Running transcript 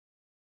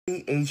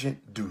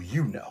agent do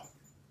you know?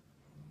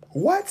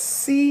 What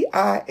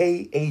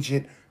CIA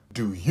agent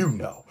do you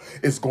know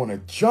is going to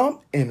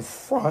jump in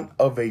front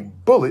of a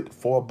bullet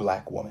for a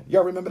black woman?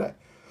 Y'all remember that?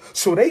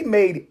 So they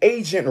made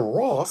Agent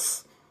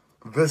Ross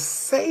the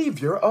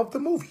savior of the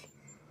movie.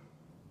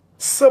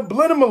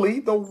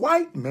 Subliminally, the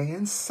white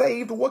man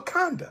saved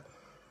Wakanda.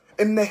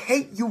 And The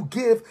Hate U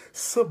Give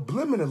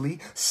subliminally,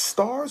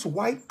 Star's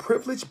white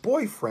privileged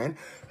boyfriend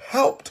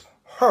helped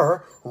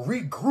her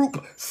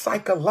regroup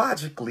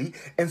psychologically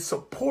and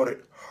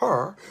supported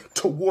her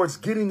towards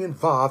getting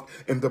involved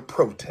in the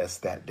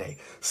protest that day.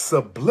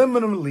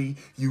 Subliminally,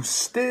 you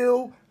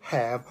still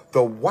have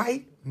the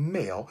white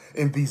male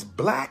in these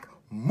black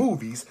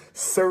movies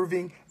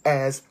serving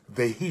as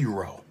the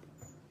hero.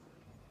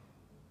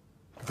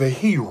 The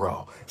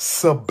hero.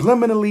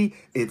 Subliminally,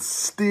 it's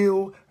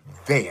still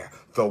there.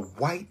 The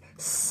white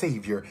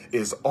savior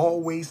is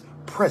always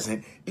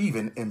present,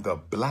 even in the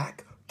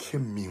black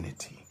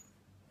community.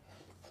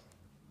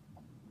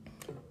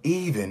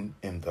 Even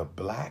in the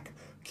black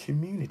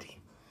community.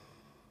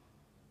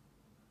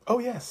 Oh,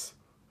 yes.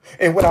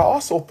 And what I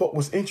also thought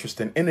was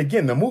interesting, and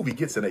again, the movie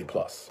gets an A+.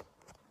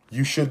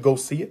 You should go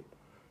see it.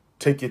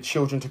 Take your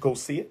children to go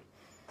see it.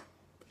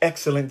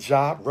 Excellent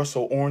job,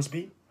 Russell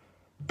Ormsby.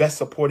 Best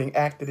supporting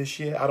actor this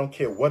year. I don't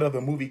care what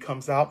other movie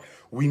comes out.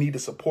 We need to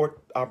support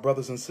our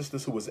brothers and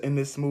sisters who was in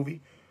this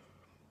movie.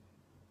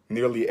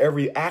 Nearly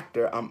every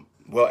actor I'm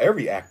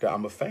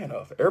a fan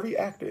of. Every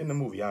actor in the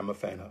movie I'm a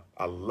fan of.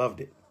 I loved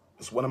it.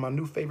 It's one of my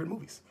new favorite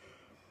movies.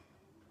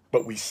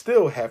 But we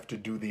still have to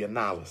do the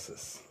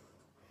analysis.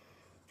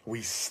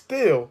 We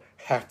still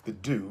have to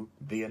do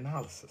the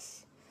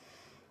analysis.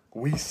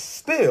 We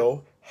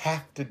still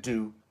have to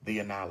do the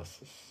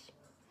analysis.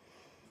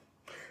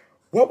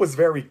 What was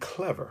very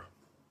clever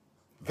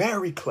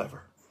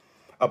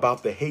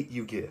about The Hate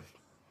U Give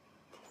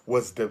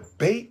was the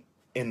bait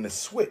and the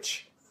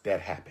switch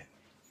that happened.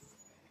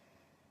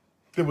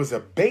 There was a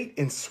bait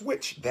and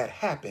switch that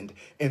happened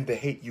in The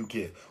Hate U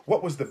Give.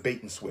 What was the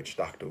bait and switch,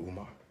 Dr.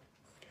 Umar?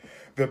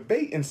 The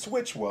bait and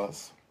switch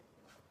was,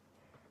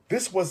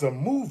 this was a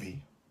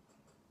movie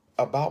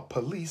about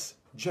police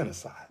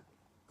genocide.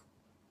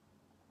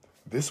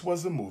 This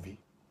was a movie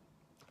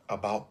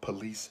about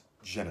police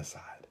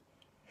genocide.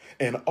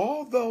 And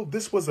although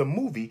this was a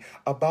movie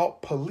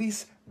about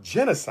police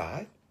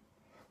genocide,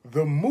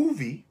 the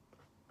movie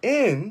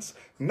ends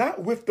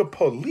not with the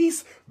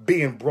police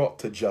being brought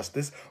to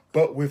justice,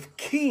 but with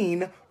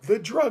Keen, the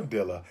drug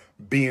dealer,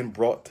 being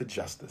brought to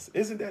justice.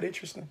 Isn't that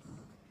interesting?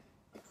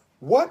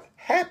 What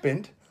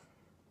happened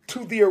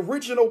to the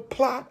original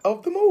plot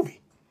of the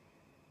movie?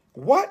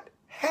 What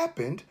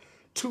happened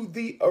to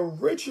the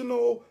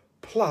original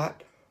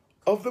plot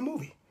of the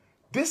movie?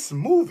 This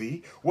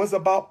movie was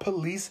about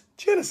police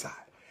genocide.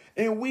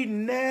 And we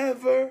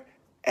never,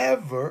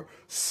 ever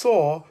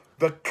saw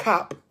the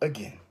cop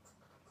again.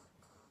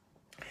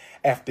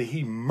 After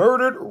he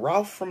murdered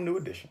Ralph from New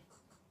Edition,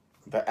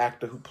 the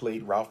actor who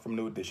played Ralph from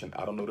New Edition,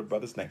 I don't know the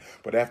brother's name,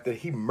 but after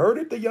he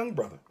murdered the young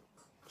brother,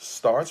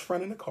 Star's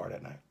friend in the car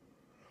that night,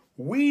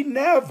 we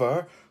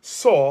never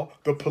saw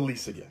the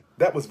police again.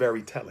 That was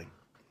very telling.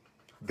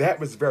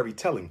 That was very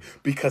telling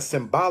because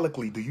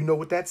symbolically, do you know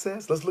what that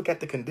says? Let's look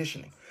at the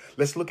conditioning.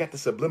 Let's look at the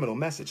subliminal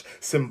message.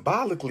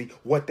 Symbolically,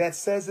 what that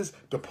says is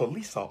the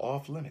police are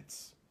off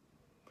limits.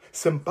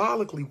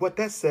 Symbolically, what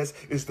that says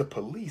is the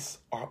police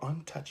are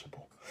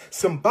untouchable.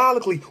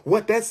 Symbolically,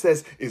 what that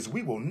says is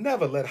we will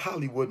never let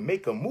Hollywood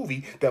make a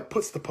movie that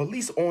puts the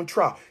police on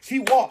trial. He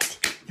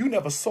walked. You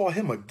never saw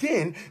him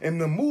again. And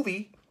the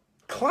movie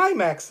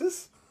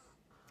climaxes,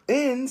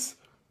 ends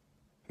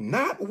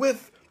not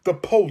with the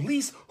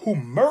police who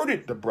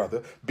murdered the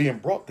brother being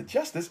brought to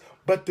justice,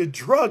 but the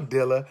drug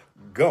dealer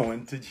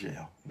going to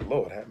jail.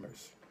 Lord have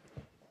mercy.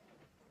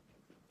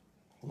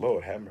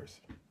 Lord have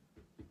mercy.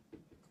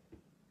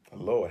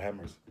 Lord have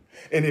mercy.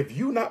 And if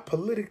you're not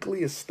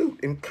politically astute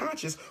and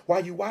conscious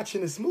while you're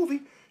watching this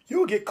movie,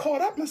 you'll get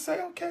caught up and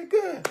say, okay,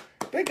 good.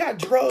 They got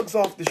drugs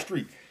off the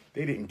street.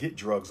 They didn't get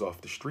drugs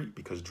off the street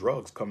because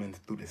drugs come in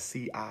through the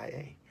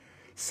CIA.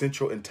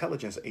 Central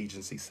Intelligence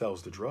Agency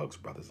sells the drugs,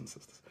 brothers and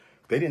sisters.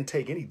 They didn't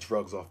take any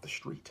drugs off the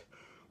street.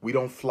 We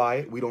don't fly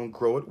it. We don't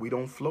grow it. We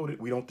don't float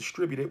it. We don't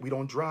distribute it. We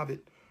don't drive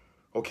it.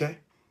 Okay?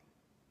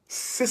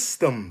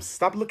 Systems.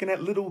 Stop looking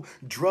at little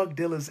drug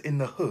dealers in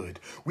the hood.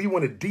 We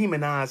want to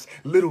demonize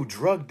little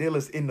drug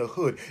dealers in the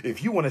hood.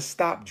 If you want to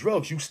stop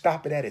drugs, you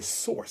stop it at its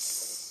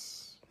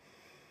source.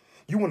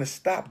 You want to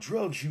stop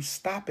drugs, you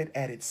stop it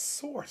at its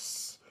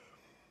source.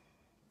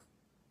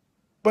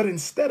 But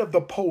instead of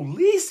the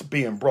police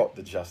being brought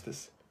to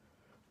justice,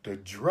 the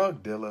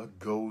drug dealer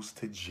goes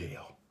to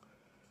jail.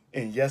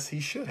 And yes, he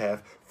should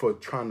have for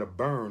trying to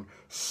burn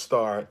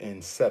Star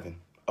and Seven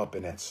up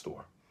in that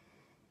store.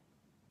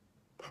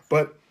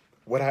 But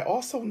what I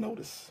also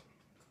noticed,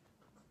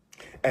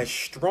 as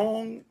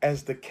strong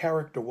as the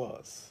character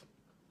was,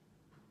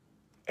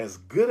 as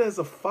good as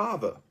a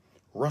father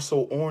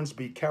Russell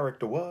Ormsby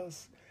character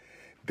was,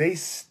 they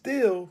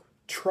still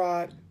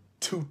tried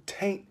to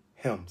taint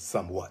him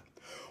somewhat.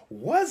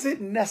 Was it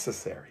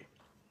necessary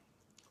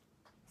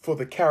for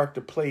the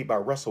character played by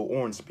Russell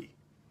Ormsby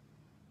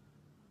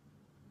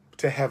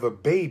to have a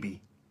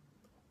baby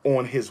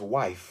on his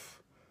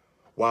wife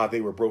while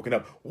they were broken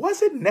up?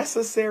 Was it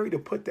necessary to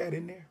put that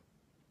in there?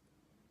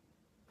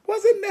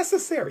 Was it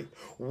necessary?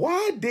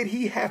 Why did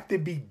he have to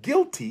be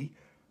guilty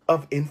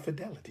of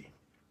infidelity?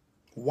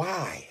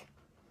 Why?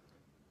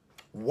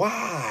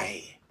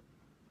 Why?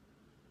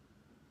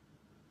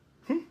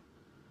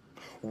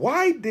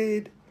 Why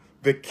did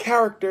the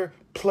character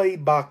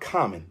played by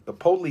Common, the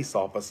police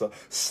officer,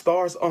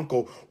 Star's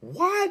uncle,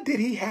 why did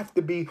he have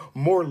to be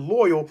more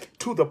loyal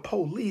to the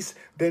police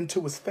than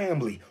to his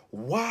family?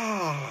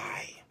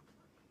 Why?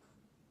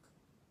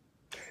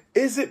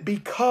 Is it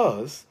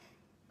because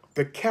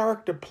the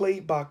character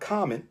played by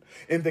Common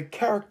and the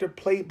character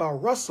played by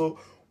Russell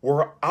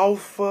were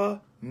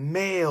alpha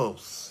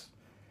males?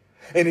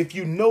 And if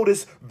you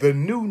notice, the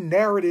new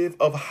narrative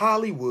of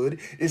Hollywood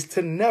is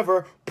to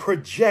never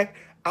project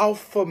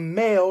alpha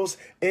males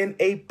in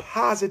a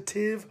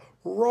positive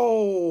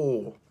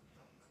role.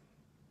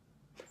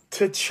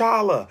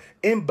 T'Challa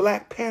in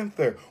Black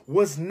Panther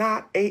was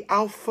not an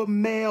alpha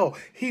male.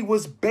 He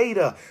was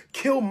beta.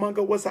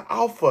 Killmonger was an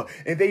alpha,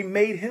 and they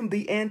made him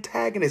the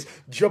antagonist.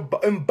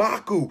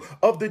 M'Baku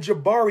of the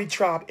Jabari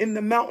tribe in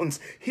the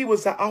mountains, he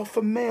was an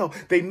alpha male.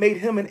 They made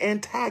him an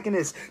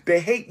antagonist. The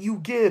Hate U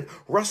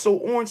Give, Russell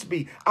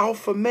Ormsby,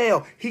 alpha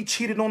male. He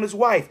cheated on his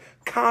wife.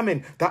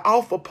 Common, the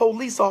alpha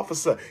police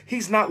officer,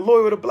 he's not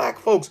loyal to black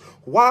folks.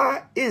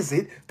 Why is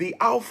it the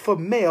alpha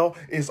male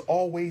is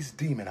always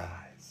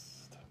demonized?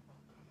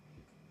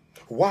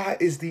 Why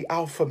is the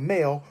alpha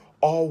male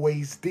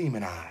always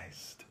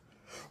demonized?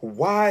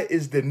 Why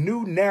is the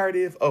new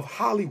narrative of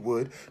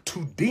Hollywood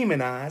to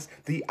demonize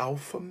the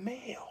alpha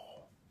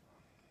male?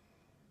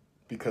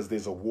 Because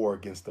there's a war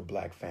against the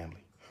black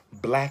family.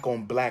 Black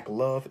on black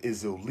love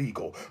is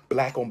illegal.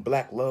 Black on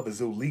black love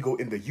is illegal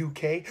in the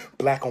UK.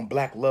 Black on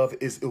black love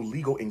is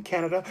illegal in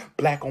Canada.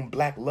 Black on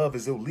black love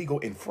is illegal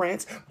in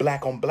France.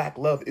 Black on black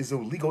love is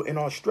illegal in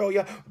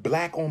Australia.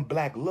 Black on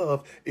black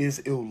love is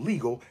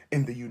illegal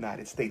in the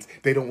United States.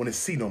 They don't want to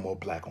see no more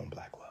black on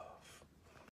black love.